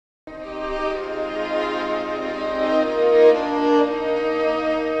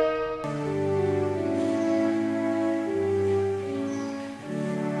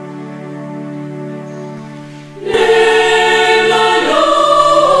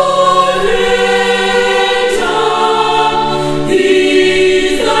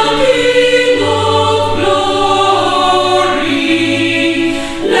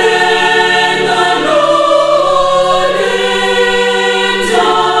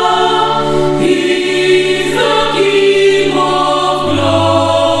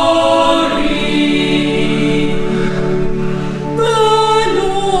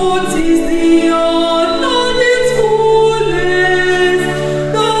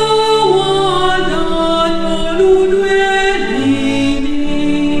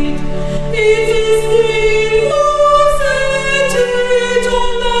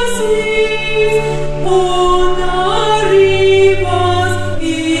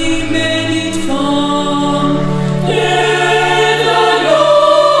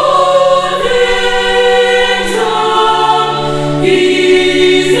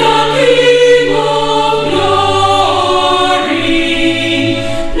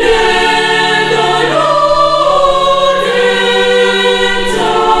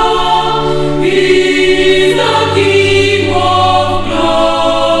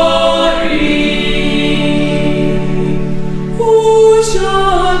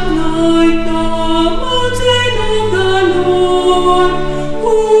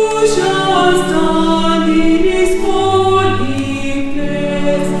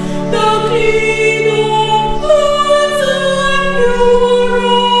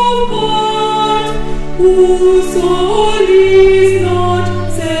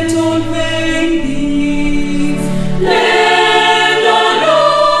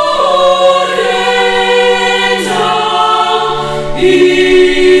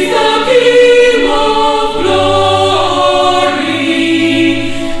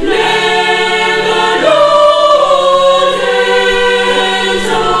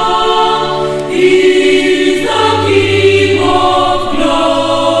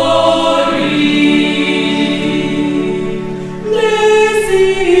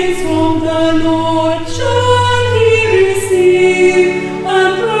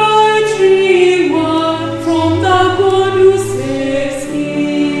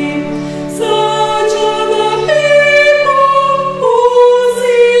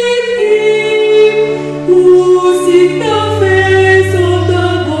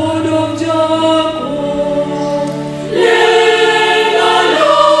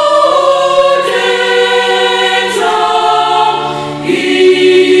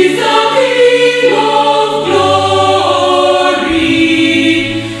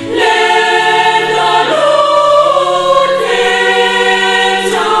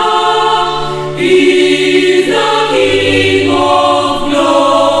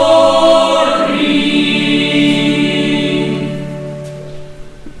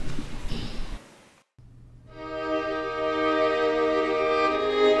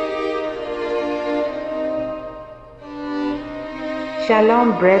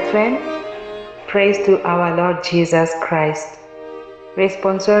Shalom, brethren. Praise to our Lord Jesus Christ.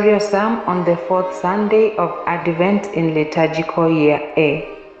 Responsorial Psalm on the fourth Sunday of Advent in liturgical year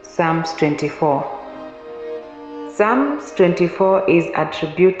A, Psalms 24. Psalms 24 is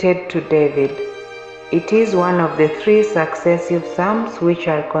attributed to David. It is one of the three successive psalms which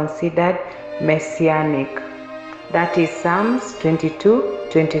are considered messianic. That is Psalms 22,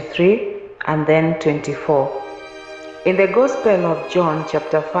 23, and then 24. In the Gospel of John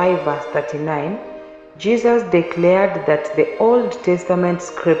chapter 5 verse 39, Jesus declared that the Old Testament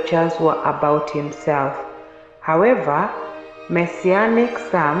scriptures were about himself. However, Messianic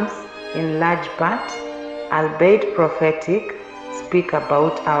Psalms, in large part, albeit prophetic, speak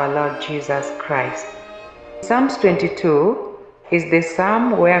about our Lord Jesus Christ. Psalms 22 is the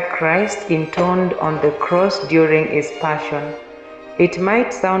psalm where Christ intoned on the cross during his passion. It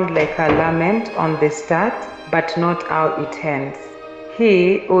might sound like a lament on the start, but not how it ends.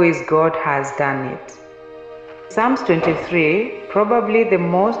 He who is God has done it. Psalms 23, probably the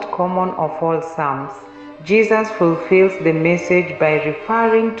most common of all psalms. Jesus fulfills the message by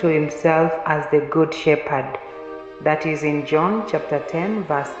referring to himself as the Good Shepherd. That is in John chapter 10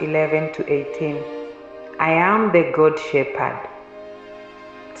 verse 11 to 18. I am the Good Shepherd.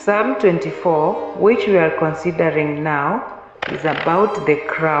 Psalm 24, which we are considering now, is about the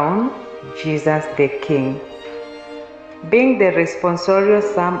crown, Jesus the King. Being the responsorial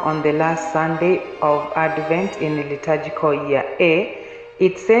psalm on the last Sunday of Advent in liturgical year A,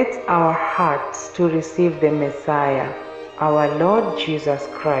 it sets our hearts to receive the Messiah, our Lord Jesus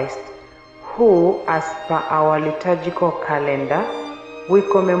Christ, who, as per our liturgical calendar, we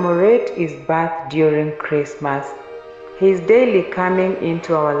commemorate his birth during Christmas, his daily coming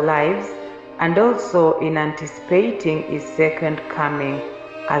into our lives, and also in anticipating his second coming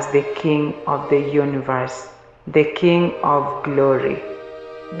as the King of the universe, the King of glory.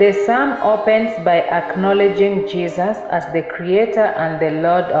 The psalm opens by acknowledging Jesus as the Creator and the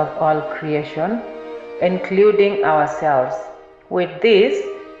Lord of all creation, including ourselves. With this,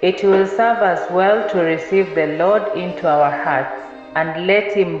 it will serve us well to receive the Lord into our hearts and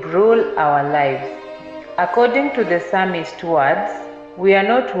let him rule our lives. According to the psalmist's words, we are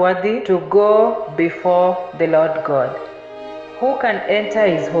not worthy to go before the Lord God. Who can enter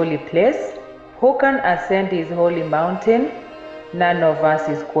his holy place? Who can ascend his holy mountain? None of us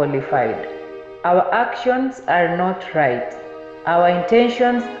is qualified. Our actions are not right. Our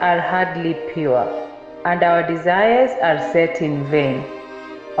intentions are hardly pure, and our desires are set in vain.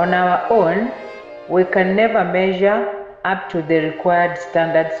 On our own, we can never measure up to the required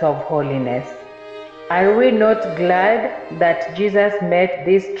standards of holiness. Are we not glad that Jesus met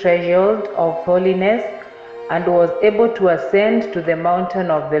this threshold of holiness and was able to ascend to the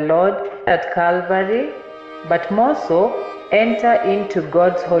mountain of the Lord at Calvary, but more so, enter into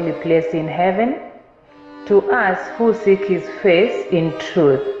God's holy place in heaven? To us who seek his face in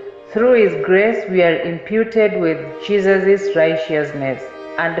truth, through his grace we are imputed with Jesus' righteousness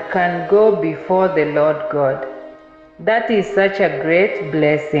and can go before the Lord God. That is such a great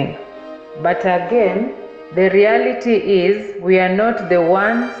blessing. But again, the reality is we are not the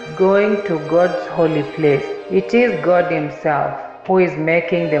ones going to God's holy place. It is God himself who is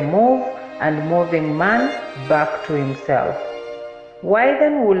making the move and moving man back to himself. Why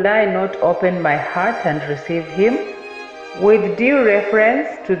then will I not open my heart and receive him? With due reference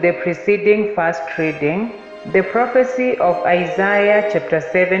to the preceding first reading, the prophecy of Isaiah chapter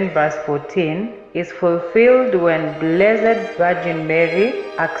 7 verse 14 is fulfilled when Blessed Virgin Mary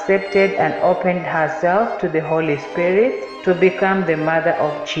accepted and opened herself to the Holy Spirit to become the mother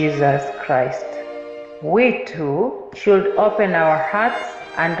of Jesus Christ. We too should open our hearts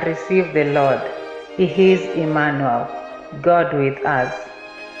and receive the Lord. He is Emmanuel, God with us.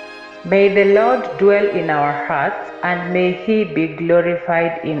 May the Lord dwell in our hearts, and may he be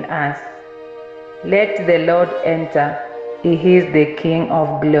glorified in us. Let the Lord enter. He is the King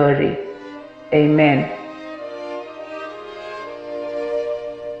of glory. Amen.